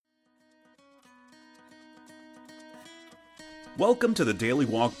Welcome to the Daily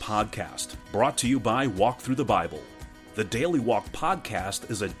Walk Podcast, brought to you by Walk Through the Bible. The Daily Walk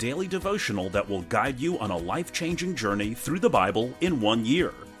Podcast is a daily devotional that will guide you on a life-changing journey through the Bible in 1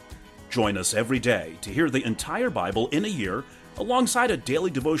 year. Join us every day to hear the entire Bible in a year, alongside a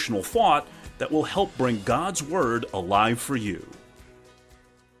daily devotional thought that will help bring God's Word alive for you.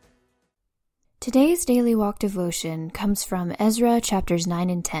 Today's Daily Walk devotion comes from Ezra chapters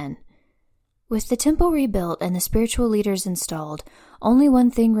 9 and 10. With the temple rebuilt and the spiritual leaders installed, only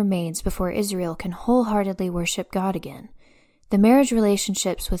one thing remains before Israel can wholeheartedly worship God again. The marriage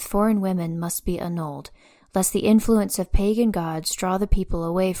relationships with foreign women must be annulled, lest the influence of pagan gods draw the people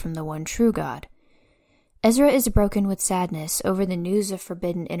away from the one true God. Ezra is broken with sadness over the news of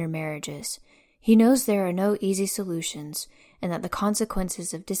forbidden intermarriages. He knows there are no easy solutions, and that the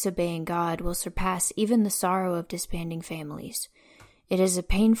consequences of disobeying God will surpass even the sorrow of disbanding families. It is a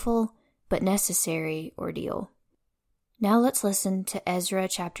painful but necessary ordeal. Now let's listen to Ezra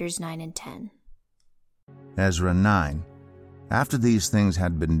chapters 9 and 10. Ezra 9. After these things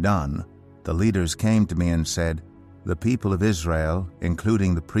had been done, the leaders came to me and said, "The people of Israel,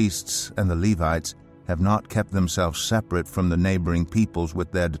 including the priests and the Levites, have not kept themselves separate from the neighboring peoples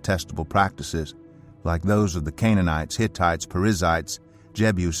with their detestable practices, like those of the Canaanites, Hittites, Perizzites,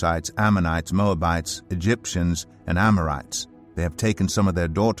 Jebusites, Ammonites, Moabites, Egyptians, and Amorites. They have taken some of their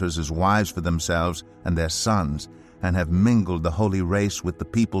daughters as wives for themselves and their sons, and have mingled the holy race with the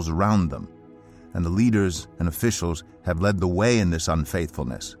peoples around them. And the leaders and officials have led the way in this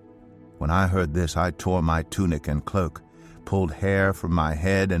unfaithfulness." When I heard this, I tore my tunic and cloak, pulled hair from my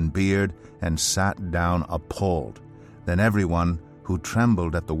head and beard, and sat down appalled. Then everyone who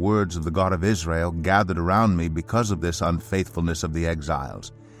trembled at the words of the God of Israel gathered around me because of this unfaithfulness of the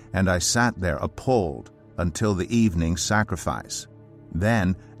exiles, and I sat there appalled until the evening sacrifice.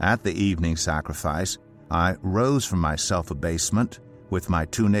 Then, at the evening sacrifice, I rose from my self-abasement, with my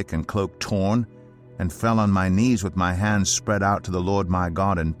tunic and cloak torn, and fell on my knees with my hands spread out to the Lord my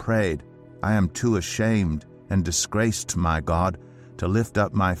God, and prayed, "I am too ashamed and disgraced, my God, to lift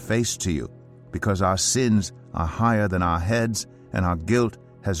up my face to you, because our sins are higher than our heads, and our guilt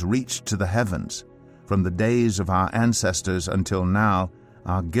has reached to the heavens. From the days of our ancestors until now,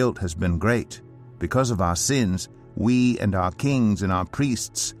 our guilt has been great. Because of our sins, we and our kings and our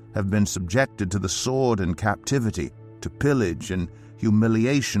priests have been subjected to the sword and captivity, to pillage and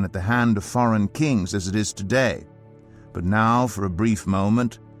humiliation at the hand of foreign kings, as it is today. But now, for a brief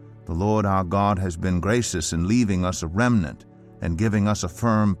moment, the Lord our God has been gracious in leaving us a remnant and giving us a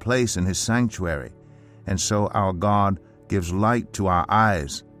firm place in his sanctuary. And so our God gives light to our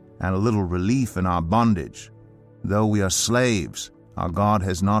eyes and a little relief in our bondage. Though we are slaves, our God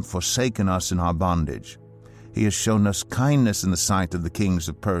has not forsaken us in our bondage. He has shown us kindness in the sight of the kings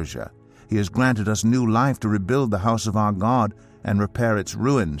of Persia. He has granted us new life to rebuild the house of our God and repair its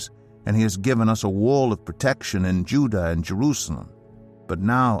ruins, and he has given us a wall of protection in Judah and Jerusalem. But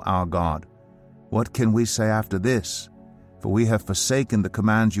now, our God, what can we say after this? For we have forsaken the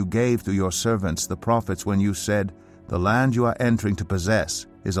commands you gave through your servants, the prophets, when you said, 'The land you are entering to possess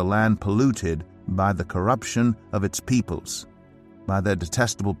is a land polluted by the corruption of its peoples. By their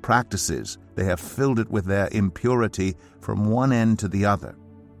detestable practices, they have filled it with their impurity from one end to the other.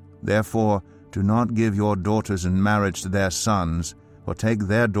 Therefore, do not give your daughters in marriage to their sons, or take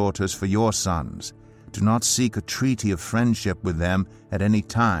their daughters for your sons. Do not seek a treaty of friendship with them at any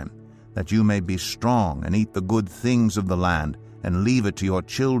time, that you may be strong and eat the good things of the land, and leave it to your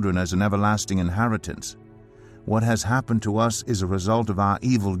children as an everlasting inheritance. What has happened to us is a result of our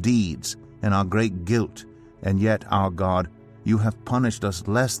evil deeds and our great guilt, and yet, our God, you have punished us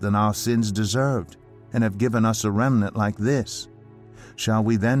less than our sins deserved, and have given us a remnant like this. Shall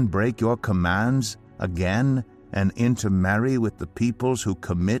we then break your commands again and intermarry with the peoples who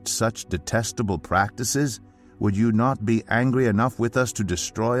commit such detestable practices? Would you not be angry enough with us to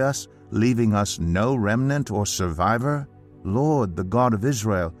destroy us, leaving us no remnant or survivor? Lord, the God of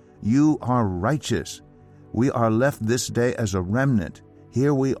Israel, you are righteous. We are left this day as a remnant.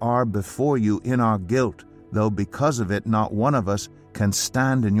 Here we are before you in our guilt, though because of it not one of us can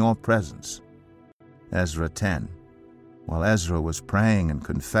stand in your presence." Ezra 10. While Ezra was praying and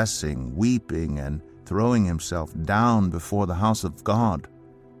confessing, weeping, and throwing himself down before the house of God,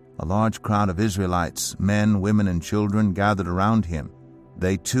 a large crowd of Israelites, men, women, and children, gathered around him.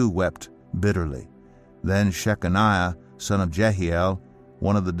 They too wept bitterly. Then Shechaniah, son of Jehiel,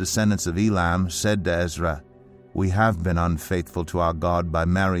 one of the descendants of Elam, said to Ezra, "We have been unfaithful to our God by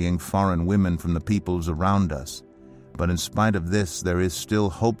marrying foreign women from the peoples around us. But in spite of this, there is still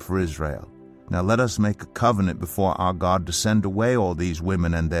hope for Israel. Now let us make a covenant before our God to send away all these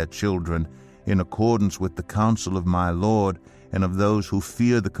women and their children, in accordance with the counsel of my Lord and of those who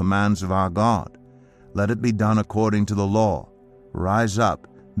fear the commands of our God. Let it be done according to the law. Rise up,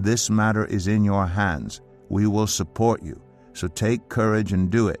 this matter is in your hands. We will support you, so take courage and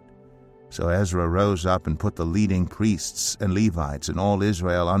do it." So Ezra rose up and put the leading priests and Levites and all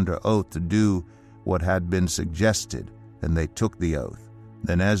Israel under oath to do what had been suggested, and they took the oath.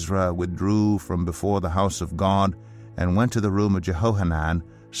 Then Ezra withdrew from before the house of God and went to the room of Jehohanan,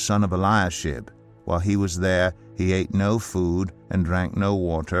 son of Eliashib. While he was there, he ate no food and drank no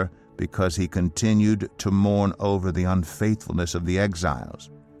water, because he continued to mourn over the unfaithfulness of the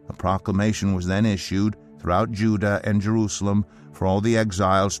exiles. A proclamation was then issued throughout Judah and Jerusalem for all the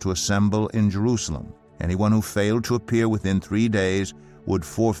exiles to assemble in Jerusalem. Anyone who failed to appear within 3 days would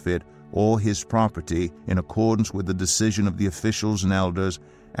forfeit all his property in accordance with the decision of the officials and elders,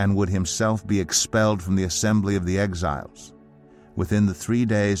 and would himself be expelled from the assembly of the exiles. Within the 3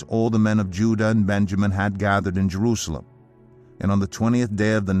 days all the men of Judah and Benjamin had gathered in Jerusalem. And on the 20th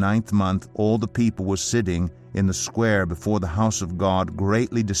day of the 9th month all the people were sitting in the square before the house of God,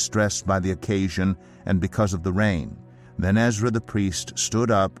 greatly distressed by the occasion and because of the rain. Then Ezra the priest stood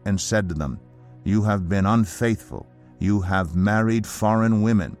up and said to them, "You have been unfaithful. You have married foreign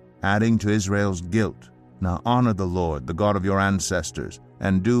women, adding to Israel's guilt. Now honor the Lord, the God of your ancestors,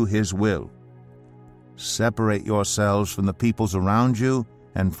 and do his will. Separate yourselves from the peoples around you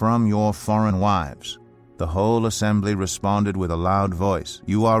and from your foreign wives." The whole assembly responded with a loud voice,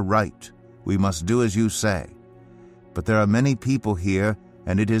 "You are right. We must do as you say. But there are many people here,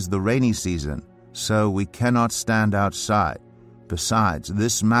 and it is the rainy season, so we cannot stand outside. Besides,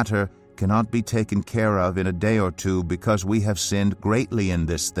 this matter cannot be taken care of in a day or two, because we have sinned greatly in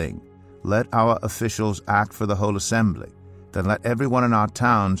this thing. Let our officials act for the whole assembly. Then let everyone in our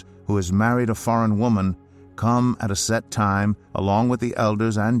towns who has married a foreign woman come at a set time, along with the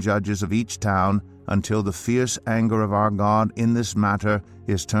elders and judges of each town, until the fierce anger of our God in this matter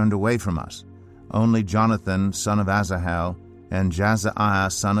is turned away from us." Only Jonathan, son of Asahel, and Jazaiah,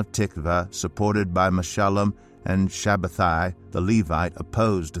 son of Tikvah, supported by Meshullam and Shabbathai, the Levite,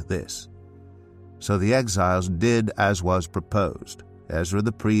 opposed this. So the exiles did as was proposed. Ezra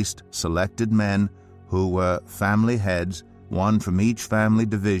the priest selected men who were family heads, one from each family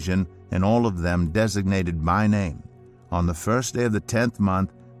division, and all of them designated by name. On the first day of the 10th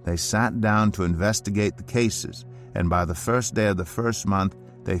month, they sat down to investigate the cases, and by the first day of the first month,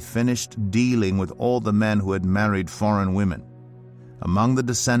 they finished dealing with all the men who had married foreign women. Among the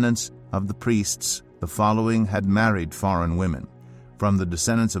descendants of the priests, the following had married foreign women. From the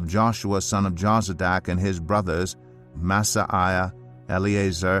descendants of Joshua, son of Jozadak, and his brothers, Maaseiah,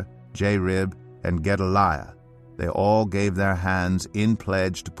 Eleazar, Jarib, and Gedaliah. They all gave their hands in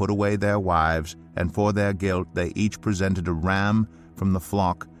pledge to put away their wives, and for their guilt they each presented a ram from the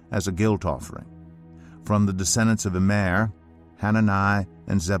flock as a guilt offering. From the descendants of Immer, Hanani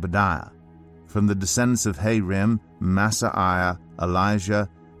and Zebediah. From the descendants of Harim, Maaseiah, Elijah,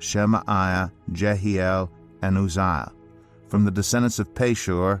 Shemaiah, Jehiel, and Uzziah. From the descendants of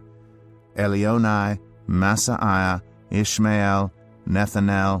Pashur, Elionai, Maaseiah, Ishmael,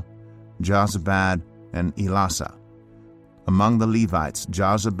 Nethanel, Jozabad, and Elasa. Among the Levites,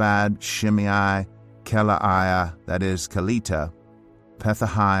 Jozabad, Shimei, Kelaiah, that is, Kelita,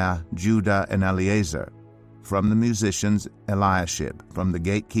 Pethahiah, Judah, and Eleazar. From the musicians, Eliashib. From the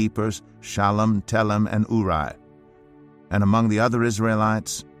gatekeepers, Shallum, Telem, and Uri. And among the other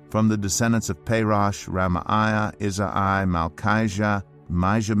Israelites, from the descendants of Parosh, Ramaiah, Izai, Malchijah,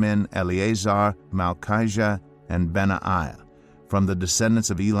 Mijamin, Eleazar, Malchijah, and Benaiah. From the descendants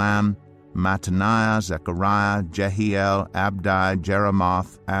of Elam, Mattaniah, Zechariah, Jehiel, Abdi,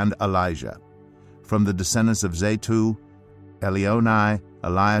 Jeremoth, and Elijah. From the descendants of Zatu, Elionai,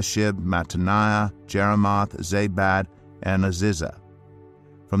 Eliashib, Mattaniah, Jeremoth, Zabad, and Aziza.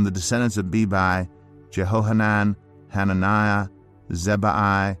 From the descendants of Bebai, Jehohanan, Hananiah,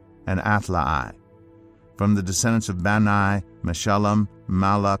 Zebai, and Athlai. From the descendants of Bani, Meshullam,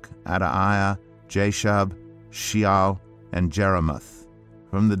 Malach, Adaiah, Jashub, Sheal, and Jeremoth.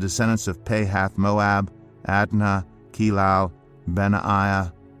 From the descendants of Pahath Moab, Adnah, Kelal,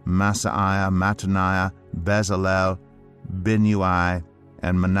 Benaiah, Maaseiah, Mattaniah, Bezalel, Binui,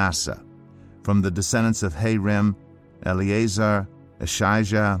 and Manasseh. From the descendants of Harim, Eleazar,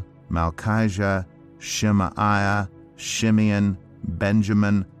 Ashijah, Malchijah, Shemaiah, Shimeon,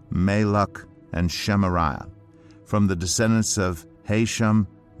 Benjamin, Malach, and Shemariah. From the descendants of Hashem,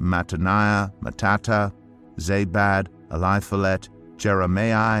 Mattaniah, Matata, Zabad, Eliphalet,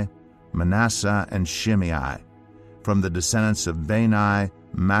 Jeremiah, Manasseh, and Shimei. From the descendants of Bani,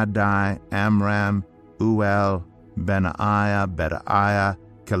 Madai, Amram, Uel, Benaiah, Bedaiah,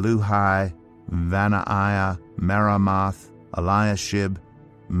 Keluhi, Vanaiah, Merimoth, Eliashib,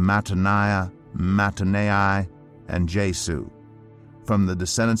 Mattaniah, Mattanai, and Jesu. From the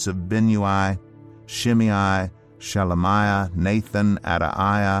descendants of Binnui, Shimei, Shelemiah, Nathan,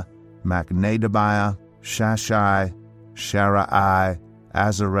 Adaiah, Macnadebiah, Shashai, Sharai,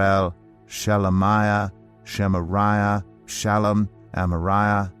 Azarel, Shelemiah, Shemariah, Shalom,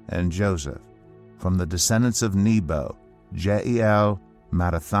 Amariah, and Joseph. From the descendants of Nebo, Jeiel,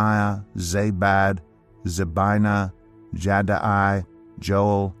 Mattathiah, Zabad, Zebina, Jaddai,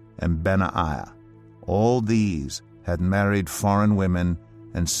 Joel, and Benaiah. All these had married foreign women,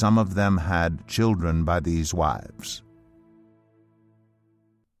 and some of them had children by these wives.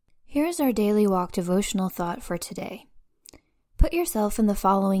 Here is our Daily Walk devotional thought for today. Put yourself in the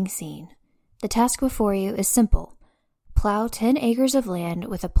following scene. The task before you is simple. Plow 10 acres of land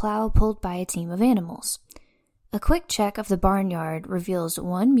with a plow pulled by a team of animals. A quick check of the barnyard reveals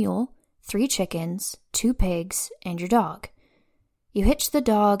 1 mule, 3 chickens, 2 pigs, and your dog. You hitch the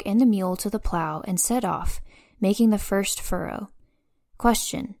dog and the mule to the plow and set off, making the first furrow.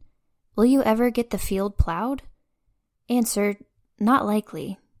 Question: will you ever get the field plowed? Answer: not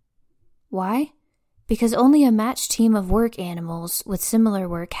likely. Why? Because only a matched team of work animals with similar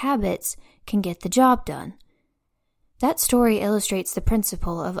work habits can get the job done. That story illustrates the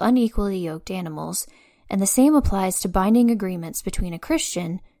principle of unequally yoked animals, and the same applies to binding agreements between a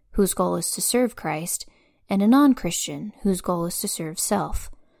Christian, whose goal is to serve Christ, and a non-Christian, whose goal is to serve self.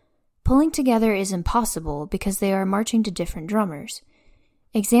 Pulling together is impossible because they are marching to different drummers.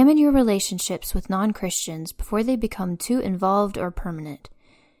 Examine your relationships with non-Christians before they become too involved or permanent.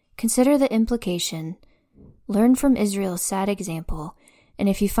 Consider the implication, learn from Israel's sad example, and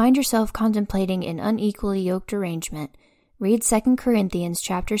if you find yourself contemplating an unequally yoked arrangement, read 2 Corinthians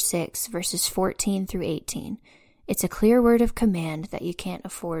chapter 6, verses 14 through 18. It's a clear word of command that you can't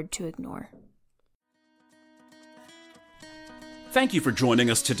afford to ignore. Thank you for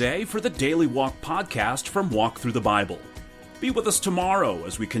joining us today for the Daily Walk podcast from Walk Through the Bible. Be with us tomorrow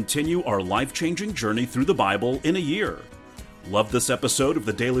as we continue our life-changing journey through the Bible in a year. Love this episode of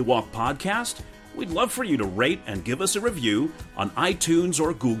the Daily Walk podcast? We'd love for you to rate and give us a review on iTunes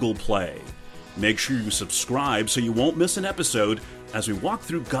or Google Play. Make sure you subscribe so you won't miss an episode as we walk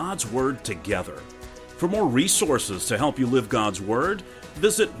through God's Word together. For more resources to help you live God's Word,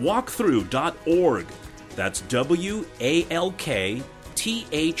 visit walkthrough.org. That's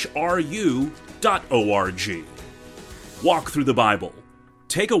WALKTHRU.org. Walk through the Bible.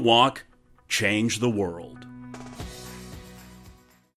 Take a walk, change the world.